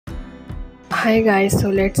Hi guys, so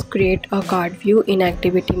let's create a card view in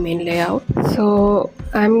activity main layout. So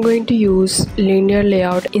I'm going to use linear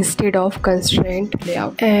layout instead of constraint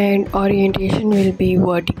layout, and orientation will be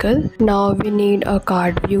vertical. Now we need a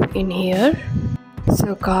card view in here.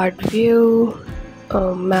 So card view,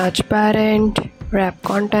 match parent, wrap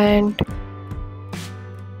content,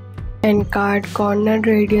 and card corner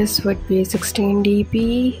radius would be 16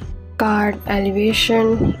 dp, card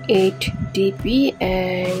elevation 8 dp,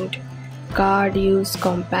 and card use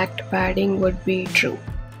compact padding would be true.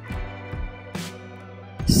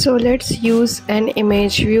 So let's use an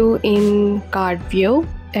image view in card view,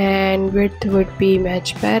 and width would be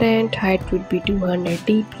match parent, height would be 200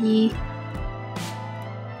 dp.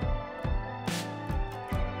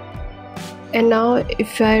 And now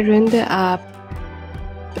if I run the app,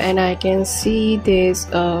 and I can see there's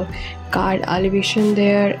a card elevation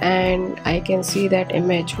there, and I can see that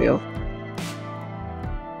image view.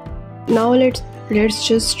 Now let's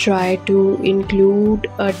just try to include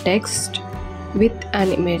a text with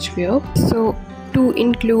an image view. So to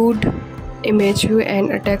include image view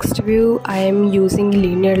and a text view, I am using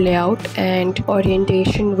linear layout and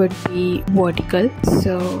orientation would be vertical.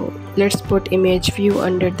 So let's put image view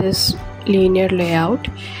under this linear layout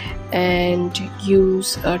and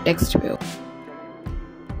use a text view,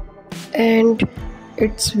 and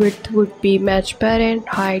its width would be match parent,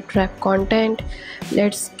 height, wrap content.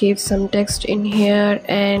 Let's give some text in here,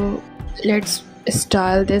 and let's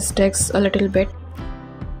style this text a little bit.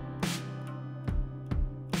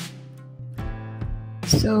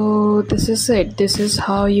 So this is it. This is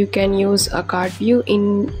how you can use a card view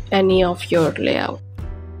in any of your layout.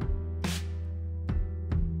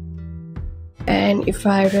 And if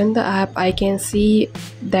I run the app, I can see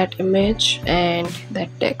that image and that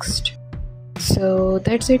text. So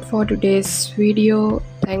that's it for today's video.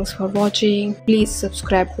 Thanks for watching. Please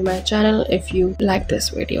subscribe to my channel if you like this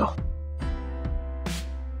video.